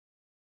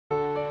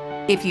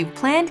If you've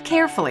planned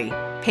carefully,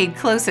 paid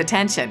close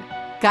attention,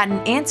 gotten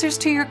answers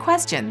to your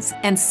questions,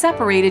 and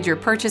separated your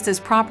purchases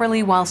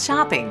properly while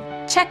shopping,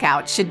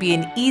 checkout should be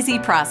an easy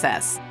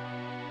process.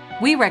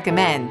 We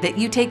recommend that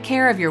you take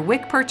care of your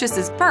WIC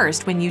purchases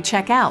first when you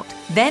check out,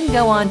 then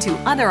go on to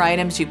other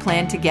items you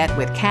plan to get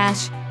with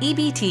cash,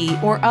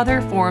 EBT, or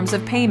other forms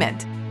of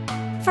payment.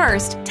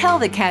 First, tell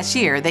the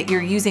cashier that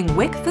you're using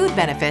WIC food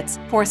benefits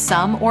for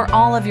some or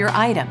all of your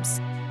items.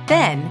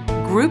 Then,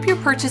 group your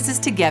purchases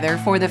together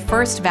for the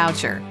first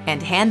voucher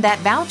and hand that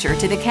voucher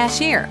to the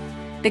cashier.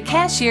 The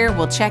cashier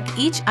will check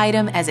each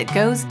item as it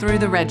goes through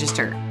the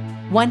register.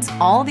 Once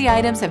all the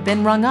items have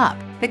been rung up,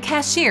 the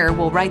cashier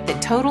will write the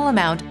total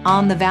amount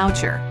on the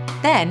voucher.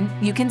 Then,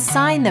 you can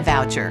sign the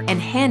voucher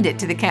and hand it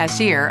to the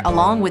cashier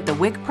along with the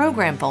WIC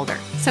program folder,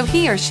 so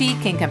he or she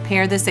can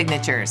compare the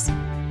signatures.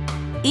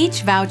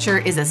 Each voucher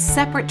is a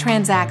separate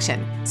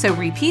transaction, so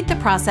repeat the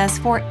process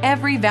for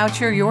every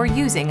voucher you're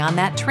using on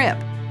that trip.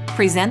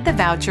 Present the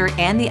voucher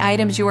and the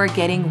items you are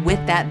getting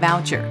with that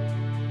voucher.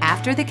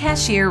 After the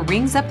cashier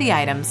rings up the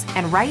items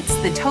and writes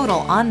the total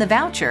on the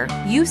voucher,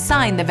 you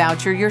sign the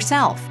voucher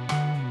yourself.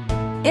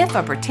 If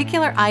a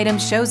particular item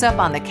shows up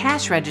on the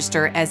cash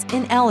register as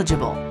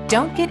ineligible,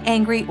 don't get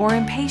angry or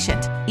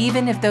impatient,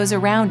 even if those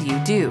around you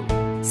do.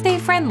 Stay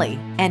friendly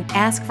and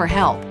ask for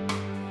help.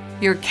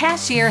 Your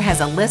cashier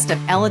has a list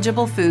of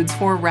eligible foods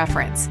for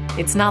reference.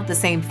 It's not the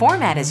same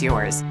format as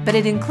yours, but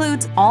it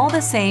includes all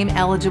the same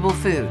eligible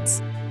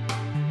foods.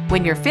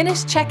 When you're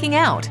finished checking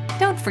out,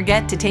 don't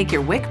forget to take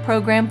your WIC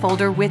program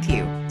folder with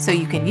you so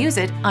you can use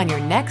it on your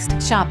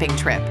next shopping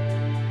trip.